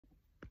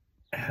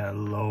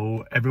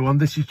Hello everyone,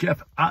 this is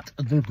Jeff at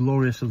The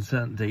Glorious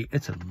Uncertainty.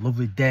 It's a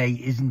lovely day,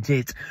 isn't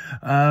it?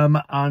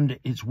 And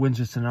it's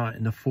Windsor tonight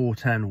in the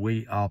 410.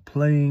 We are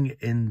playing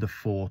in the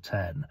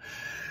 410.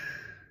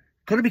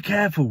 Got to be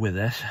careful with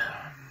this.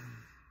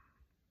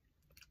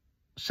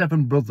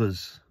 Seven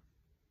Brothers.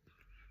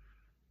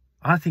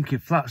 I think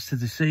it flats to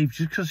deceive.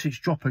 Just because it's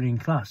dropping in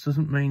class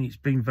doesn't mean it's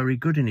been very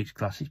good in its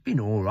class. It's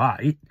been all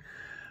right,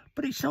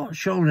 but it's not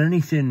shown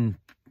anything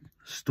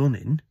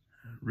stunning,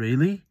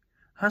 really,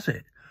 has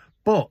it?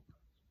 But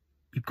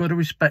you've got to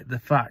respect the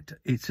fact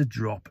it's a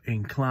drop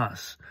in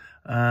class,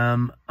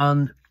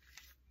 and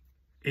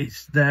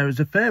it's there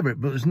as a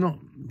favourite, but it's not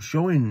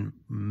showing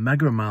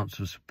mega amounts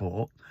of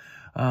support.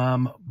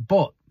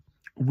 But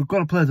we've got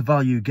to play the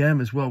value game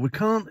as well. We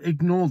can't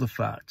ignore the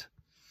fact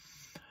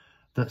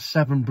that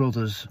Seven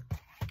Brothers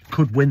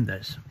could win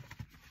this,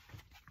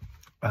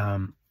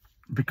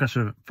 because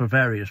for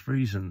various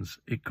reasons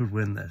it could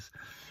win this.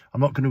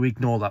 I'm not going to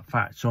ignore that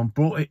fact, so I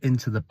brought it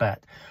into the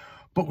bet.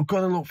 But we've got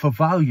to look for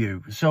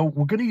value. So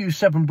we're going to use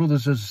Seven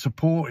Brothers as a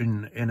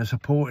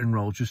supporting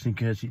role, just in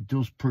case it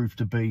does prove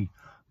to be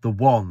the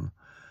one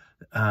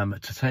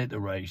to take the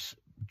race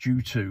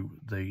due to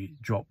the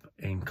drop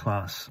in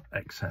class,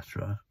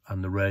 etc.,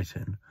 and the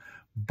rating.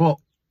 But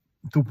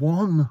the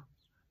one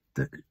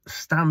that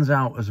stands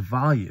out as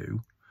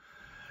value,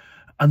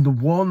 and the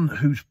one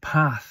whose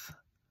path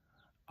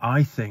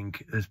I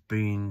think has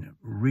been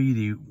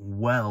really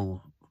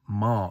well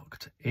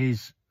marked,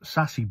 is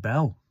Sassy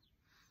Belle.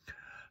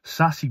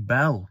 Sassy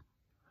Belle,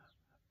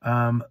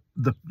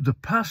 the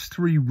past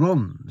three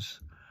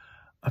runs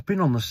have been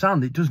on the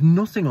sand. It does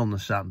nothing on the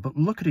sand, but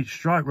look at its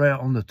strike rate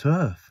on the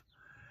turf.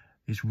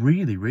 It's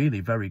really, really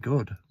very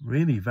good.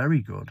 Really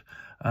very good.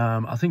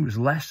 I think it was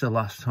Leicester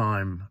last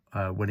time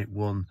when it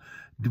won.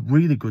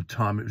 Really good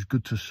time. It was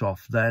good to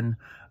soft then.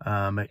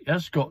 It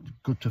has got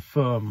good to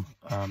firm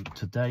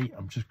today.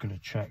 I'm just going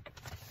to check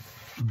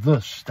the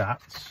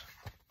stats.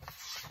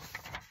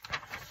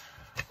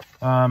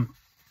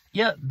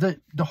 Yeah,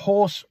 the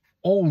horse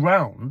all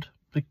round,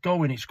 the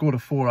going, it scored a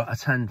 4 out of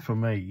 10 for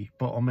me.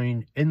 But I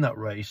mean, in that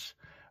race,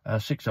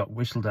 6 up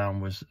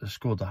Whistledown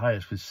scored the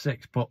highest with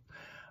 6. But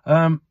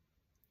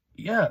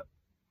yeah,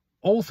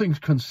 all things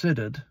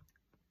considered,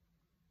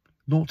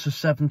 0 to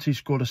 70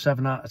 scored a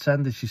 7 out of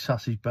 10. This is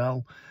Sassy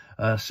Belle,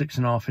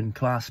 6.5 in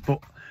class. But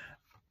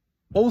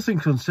all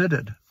things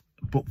considered,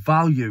 but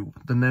value,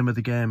 the name of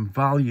the game,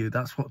 value,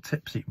 that's what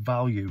tips it,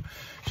 value.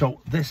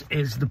 So this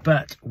is the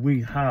bet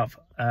we have.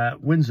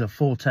 Windsor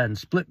 410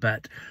 split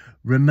bet.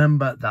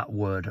 Remember that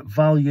word,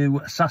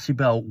 value. Sassy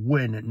Belle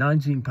win at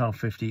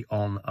 £19.50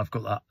 on, I've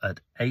got that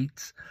at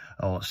 8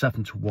 or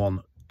 7 to 1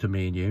 to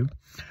me and you.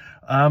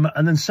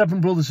 And then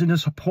Seven Brothers in a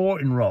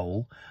supporting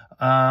role.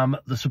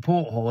 The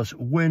support horse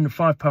win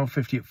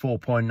 £5.50 at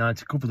 4.9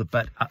 to cover the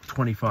bet at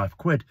 25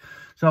 quid.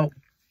 So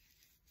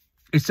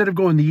instead of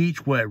going the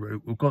each way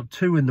route, we've got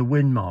 2 in the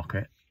win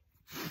market.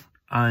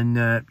 And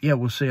yeah,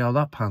 we'll see how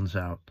that pans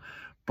out.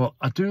 But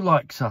I do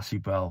like Sassy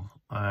Belle.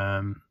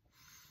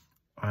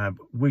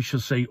 We shall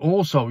see.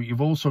 Also, you've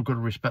also got to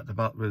respect the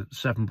fact that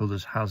Seven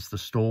Brothers has the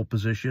stall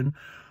position.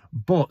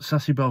 But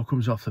Sassy Belle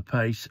comes off the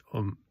pace.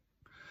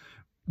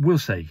 We'll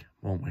see,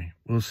 won't we?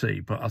 We'll see.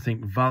 But I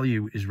think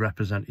value is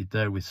represented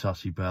there with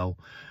Sassy Belle.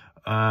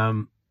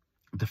 The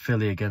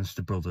filly against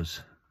the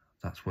brothers.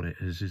 That's what it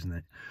is, isn't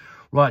it?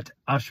 Right,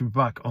 I shall be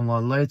back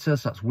online later.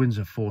 So that's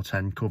Windsor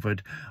 410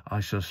 covered. I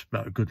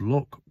suspect good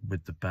luck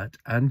with the bet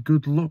and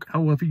good luck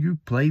however you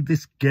play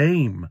this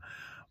game.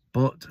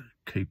 But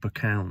keep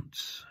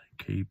accounts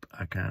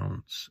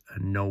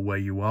and know where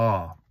you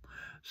are.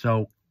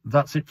 So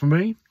that's it for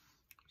me.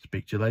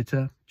 Speak to you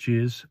later.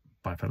 Cheers.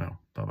 Bye for now.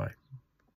 Bye-bye.